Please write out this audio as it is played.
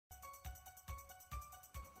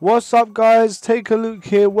What's up, guys? Take a look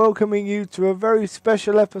here, welcoming you to a very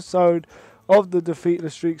special episode of the Defeat the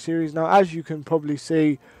Streak series. Now, as you can probably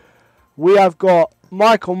see, we have got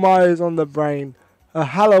Michael Myers on the brain, a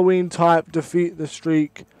Halloween type Defeat the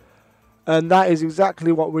Streak, and that is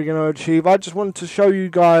exactly what we're going to achieve. I just wanted to show you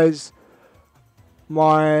guys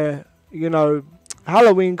my,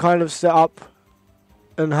 Halloween kind of setup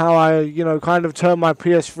and how I, kind of turn my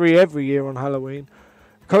PS3 every year on Halloween.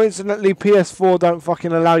 Coincidentally, PS4 don't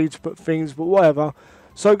fucking allow you to put things, but whatever.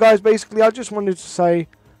 So, guys, basically, I just wanted to say,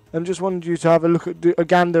 and just wanted you to have a look at a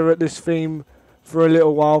gander at this theme for a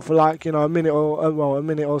little while, for like, a minute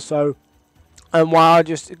or so. And while I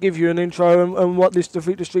just give you an intro and what this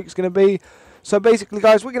Defeat the Streak is going to be. So, basically,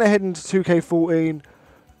 guys, we're going to head into 2K14,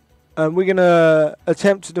 and we're going to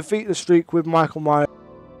attempt to defeat the streak with Michael Myers.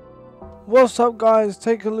 What's up, guys?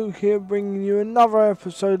 Take a look here, bringing you another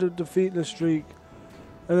episode of Defeat the Streak.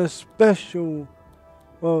 And a special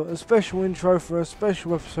intro for a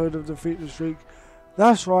special episode of Defeat the Streak.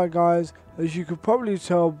 That's right, guys, as you could probably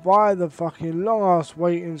tell by the fucking long ass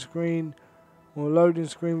waiting screen, or loading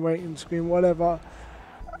screen, waiting screen, whatever,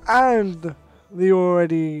 and the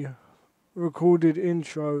already recorded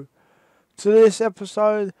intro to this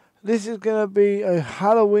episode. This is going to be a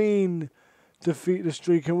Halloween Defeat the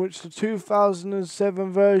Streak, in which the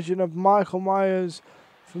 2007 version of Michael Myers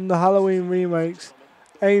from the Halloween remakes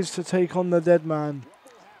aims to take on the Dead Man.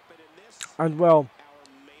 And well,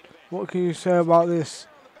 what can you say about this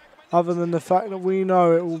other than the fact that we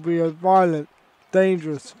know it will be a violent,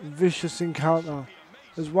 dangerous, vicious encounter,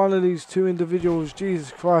 as one of these two individuals,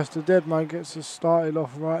 Jesus Christ, the Dead Man, gets us started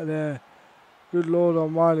off right there. Good Lord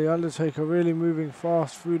Almighty, Undertaker really moving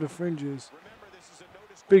fast through the fringes.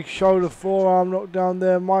 Big shoulder forearm knockdown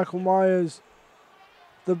there, Michael Myers.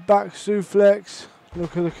 The back suplex,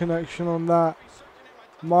 look at the connection on that.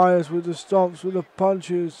 Myers with the stomps, with the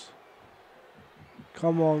punches.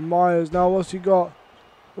 Come on, Myers. Now, what's he got?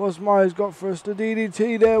 What's Myers got for us? The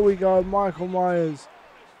DDT. There we go. Michael Myers.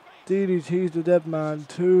 DDT's the Dead Man.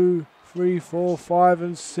 2, 3, 4, 5,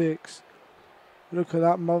 and 6. Look at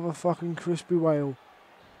that motherfucking crispy whale.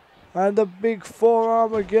 And the big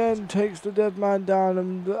forearm again takes the Dead Man down.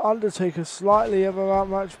 And the Undertaker slightly ever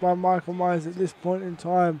outmatched by Michael Myers at this point in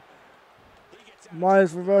time.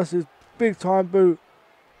 Myers reverses. Big time boot.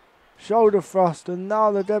 Shoulder thrust, and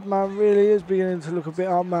now the Dead Man really is beginning to look a bit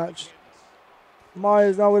outmatched.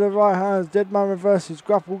 Myers now with the right hands. Dead Man reverses.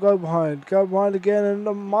 Grapple, go behind. Go behind again, and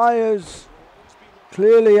the Myers,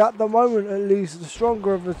 clearly at the moment at least, the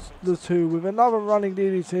stronger of the two, with another running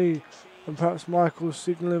DDT. And perhaps Michael's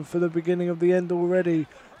signalling for the beginning of the end already.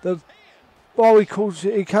 He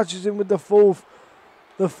catches him with the fourth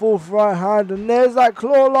right hand, and there's that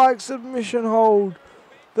claw-like submission hold.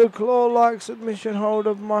 The claw-like submission hold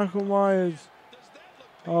of Michael Myers.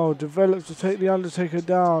 Oh, developed to take the Undertaker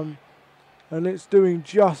down. And it's doing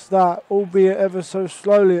just that, albeit ever so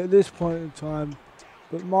slowly at this point in time.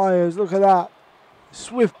 But Myers, look at that.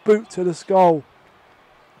 Swift boot to the skull.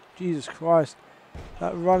 Jesus Christ.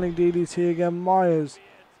 That running DDT again, Myers.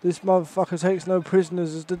 This motherfucker takes no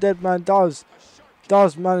prisoners, as the Dead Man does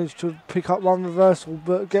manage to pick up one reversal,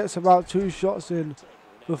 but gets about 2 shots in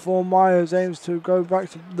before Myers aims to go back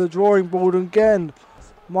to the drawing board again.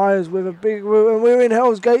 Myers with a big root, and we're in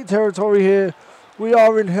Hell's Gate territory here. We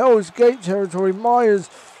are in Hell's Gate territory. Myers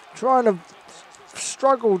trying to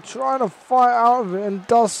fight out of it, and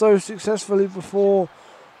does so successfully before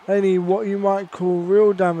any what you might call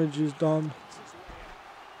real damage is done.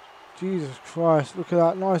 Jesus Christ, look at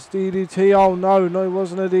that nice DDT. Oh no, it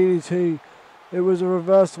wasn't a DDT. It was a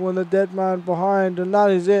reversal and the Dead Man behind, and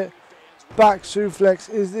that is it. Back suplex.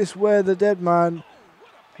 Is this where the Dead Man,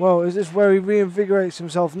 is this where he reinvigorates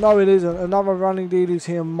himself? No, it isn't. Another running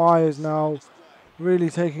DDT, and Myers now really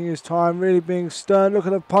taking his time, really being stern. Look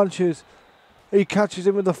at the punches. He catches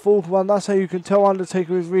him with the fourth one. That's how you can tell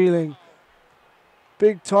Undertaker is reeling.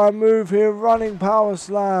 Big time move here, running power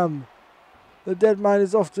slam. The Dead Man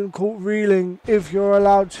is often caught reeling if you're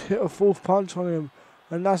allowed to hit a fourth punch on him.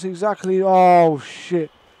 And that's exactly, oh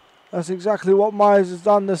shit. That's exactly what Myers has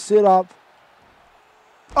done, the sit-up.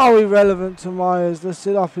 Oh, irrelevant to Myers. The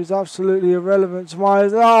sit-up is absolutely irrelevant to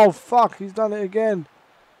Myers. Oh, fuck, he's done it again.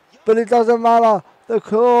 But it doesn't matter. The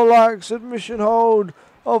claw-like submission hold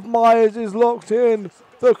of Myers is locked in.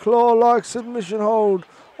 The claw-like submission hold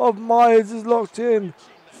of Myers is locked in.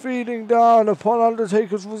 Feeding down upon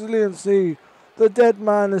Undertaker's resiliency. The Dead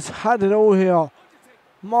Man has had it all here.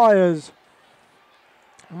 Michael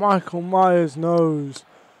Myers knows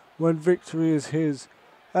when victory is his.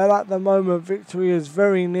 And at the moment, victory is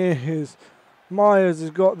very near his. Myers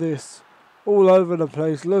has got this all over the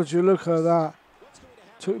place. Look at that.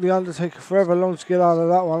 Took the Undertaker forever long to get out of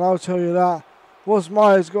that one, I'll tell you that. What's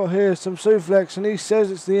Myers got here? Some suplex, and he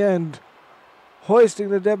says it's the end. Hoisting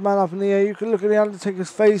the dead man up in the air. You can look at the Undertaker's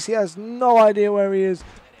face. He has no idea where he is.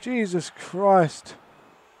 Jesus Christ.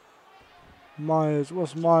 Myers.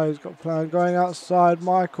 What's Myers got planned? Going outside.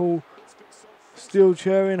 Michael. Steel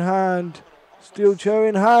chair in hand. Steel chair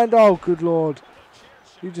in hand. Oh, good Lord.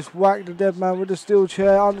 He just whacked the dead man with the steel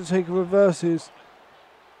chair. Undertaker reverses.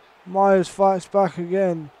 Myers fights back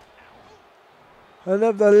again. And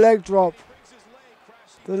then the leg drop.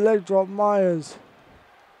 The leg drop, Myers.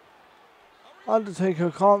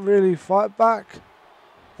 Undertaker can't really fight back.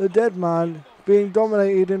 The dead man being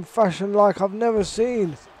dominated in fashion like I've never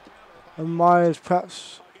seen. And Myers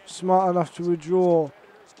perhaps smart enough to withdraw,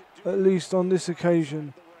 at least on this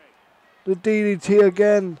occasion. The DDT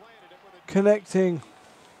again, connecting.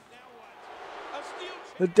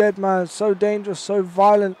 The dead man, so dangerous, so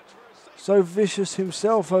violent, so vicious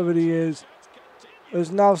himself over the years,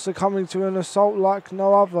 is now succumbing to an assault like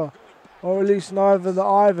no other, or at least no other that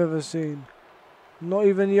I've ever seen. Not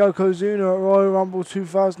even Yokozuna at Royal Rumble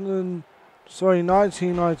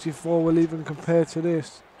 1994 will even compare to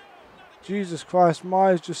this. Jesus Christ,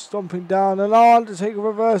 Myers just stomping down, and now Undertaker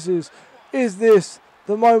reverses. Is this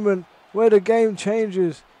the moment where the game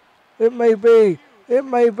changes? It may be. It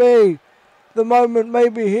may be. The moment may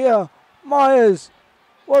be here. Myers.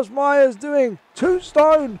 What's Myers doing?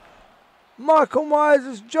 Tombstone. Michael Myers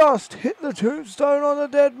has just hit the tombstone on the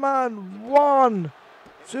dead man. 1,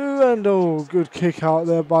 2, and oh, good kick out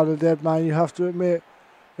there by the dead man. You have to admit,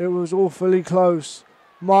 it was awfully close.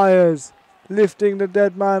 Myers lifting the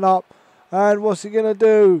dead man up. And what's he going to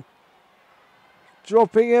do?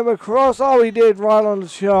 Dropping him across. Oh, he did right on the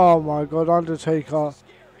chair. Oh, my God. Undertaker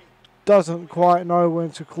doesn't quite know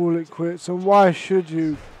when to call it quits. And why should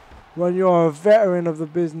you when you're a veteran of the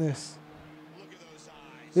business?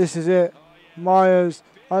 This is it. Myers.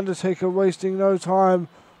 Undertaker wasting no time.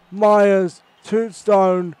 Myers.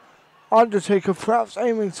 Tombstone. Undertaker perhaps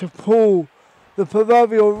aiming to pull the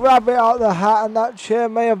proverbial rabbit out of the hat. And that chair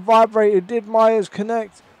may have vibrated. Did Myers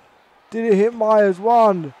connect? Did it hit Myers?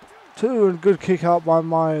 1, 2, and good kick out by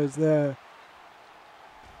Myers there.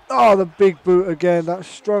 Oh, the big boot again. That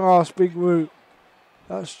strong ass big boot.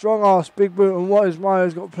 That strong ass big boot. And what has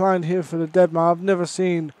Myers got planned here for the dead man? I've never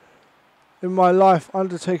seen in my life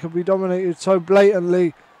Undertaker be dominated so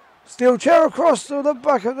blatantly. Steel chair across to the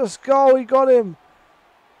back of the skull. He got him.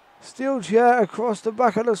 Steel chair across the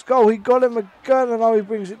back of the skull. He got him again, and now he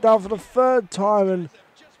brings it down for the 3rd time and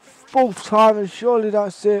 4th time, and surely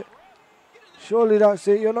that's it. Surely that's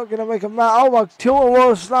it. You're not going to make a match. Oh my,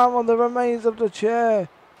 tilt-a-whirl slam on the remains of the chair.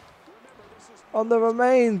 On the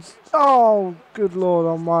remains. Oh, good Lord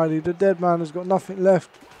almighty. The dead man has got nothing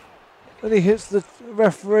left. And he hits the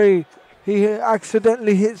referee. He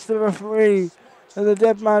accidentally hits the referee. And the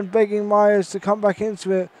dead man begging Myers to come back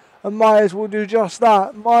into it. And Myers will do just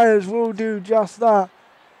that. Myers will do just that.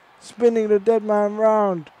 Spinning the dead man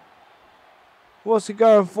round. What's he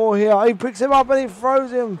going for here? He picks him up and he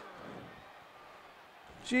throws him.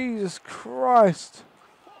 Jesus Christ.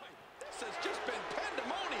 This has just been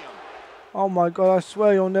pandemonium. Oh my God, I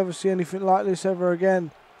swear you'll never see anything like this ever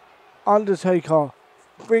again. Undertaker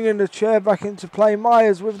bringing the chair back into play.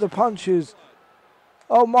 Myers with the punches.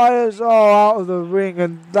 Oh, Myers, out of the ring,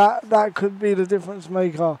 and that could be the difference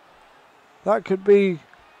maker. That could be,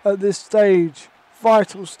 at this stage,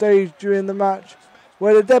 vital stage during the match,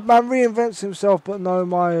 where the dead man reinvents himself, but no,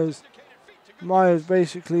 Myers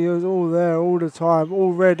basically is all there all the time,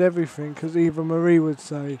 all read everything, because Eva Marie would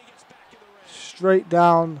say. Straight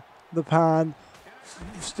down the pan,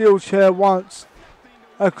 steel chair once,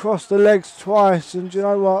 across the legs twice, and you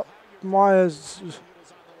know what? Myers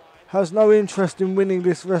has no interest in winning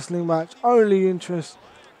this wrestling match, only interested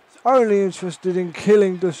in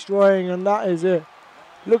killing, destroying, and that is it.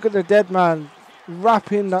 Look at the dead man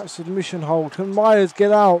wrapping that submission hold. Can Myers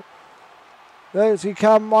get out? Yes, he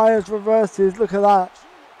can. Myers reverses. Look at that.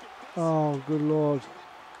 Oh, good Lord.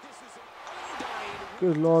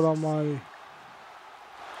 Good Lord almighty.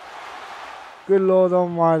 Good Lord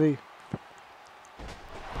almighty.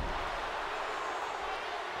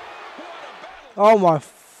 Oh my.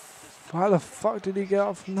 How the fuck did he get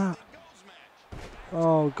up from that?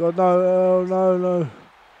 Oh God, no.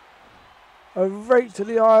 A rake to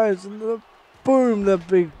the eyes and the boom, the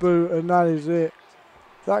big boot, and that is it.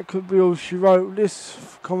 That could be all she wrote.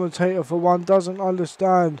 This commentator, for one, doesn't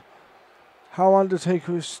understand how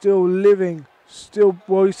Undertaker is still living.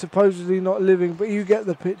 Well, he's supposedly not living, but you get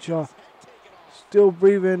the picture. Still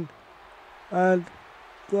breathing. And,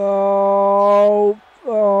 oh,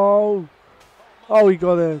 he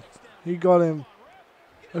got him. He got him.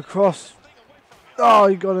 Across. Oh,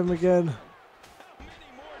 he got him again.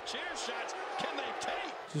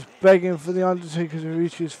 Just begging for the Undertaker to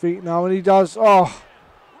reach his feet now, and he does. Oh,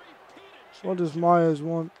 what does Myers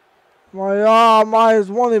want? Myers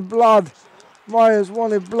wanted blood. Myers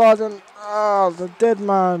wanted blood, and the dead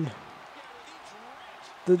man.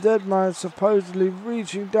 The dead man supposedly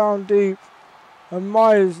reaching down deep, and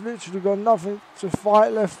Myers literally got nothing to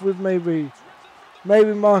fight left with.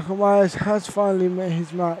 Maybe Michael Myers has finally met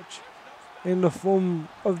his match in the form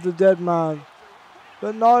of the dead man.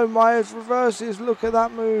 But no, Myers reverses. Look at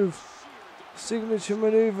that move. Signature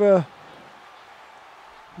maneuver.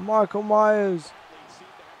 Michael Myers.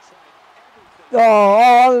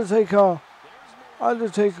 Oh, Undertaker.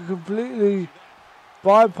 Undertaker completely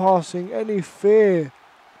bypassing any fear.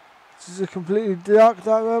 This is a completely ducked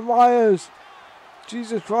that Myers.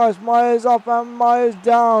 Jesus Christ, Myers up and Myers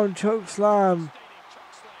down. Choke slam.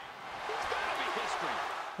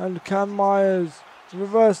 And can Myers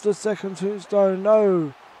reverse the second tombstone?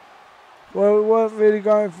 No. Well, we weren't really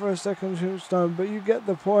going for a second tombstone, but you get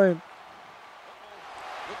the point.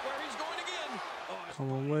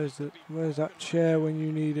 Come on, where's that chair when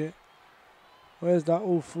you need it? Where's that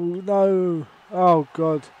awful... No. Oh,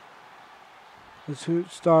 God. The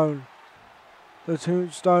tombstone. The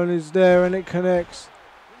tombstone is there and it connects.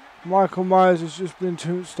 Michael Myers has just been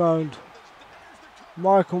tombstoned.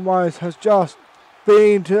 Michael Myers has just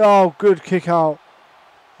been to... Oh, good kick out.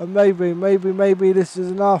 And maybe this is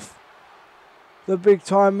enough. The big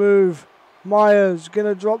time move. Myers going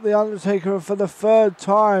to drop the Undertaker for the third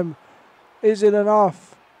time. Is it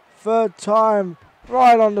enough? Third time.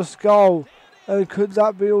 Right on the skull. And could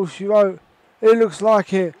that be all she wrote? It looks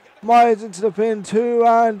like it. Myers into the pin too.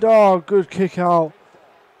 And good kick out.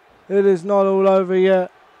 It is not all over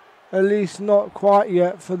yet. At least not quite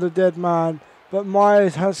yet for the dead man. But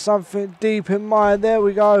Myers has something deep in mind. There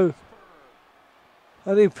we go.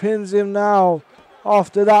 And he pins him now.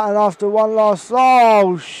 After that and after one last...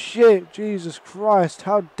 Oh, shit. Jesus Christ.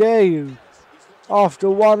 How dare you. After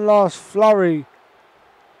one last flurry.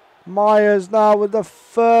 Myers now with the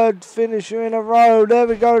third finisher in a row. There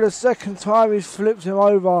we go. The second time he's flipped him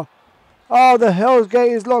over. Oh, the Hell's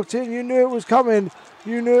Gate is locked in. You knew it was coming.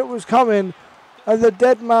 You knew it was coming. And the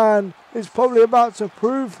dead man is probably about to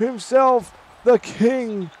prove himself the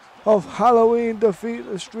king of Halloween Defeat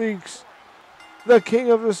the Streaks. The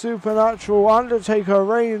king of the supernatural. Undertaker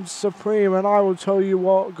reigns supreme. And I will tell you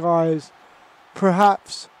what, guys.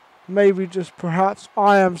 Perhaps, maybe just perhaps,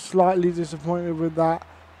 I am slightly disappointed with that.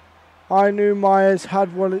 I knew Myers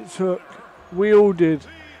had what it took. We all did.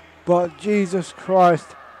 But Jesus Christ.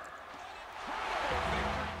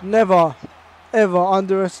 Never, ever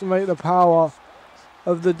underestimate the power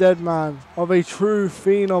of the dead man. Of a true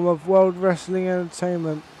phenom of world wrestling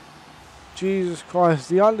entertainment. Jesus Christ.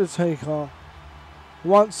 The Undertaker.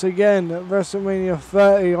 Once again at WrestleMania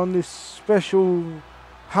 30 on this special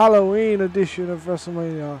Halloween edition of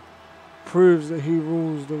WrestleMania proves that he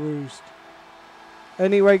rules the roost.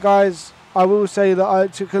 Anyway, guys, I will say that I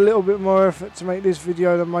took a little bit more effort to make this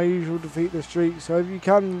video than my usual Defeat the Streak. So if you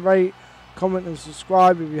can rate, comment and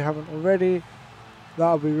subscribe if you haven't already,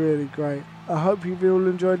 that would be really great. I hope you've all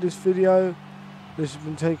enjoyed this video. This has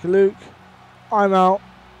been Take a Luke. I'm out.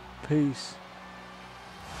 Peace.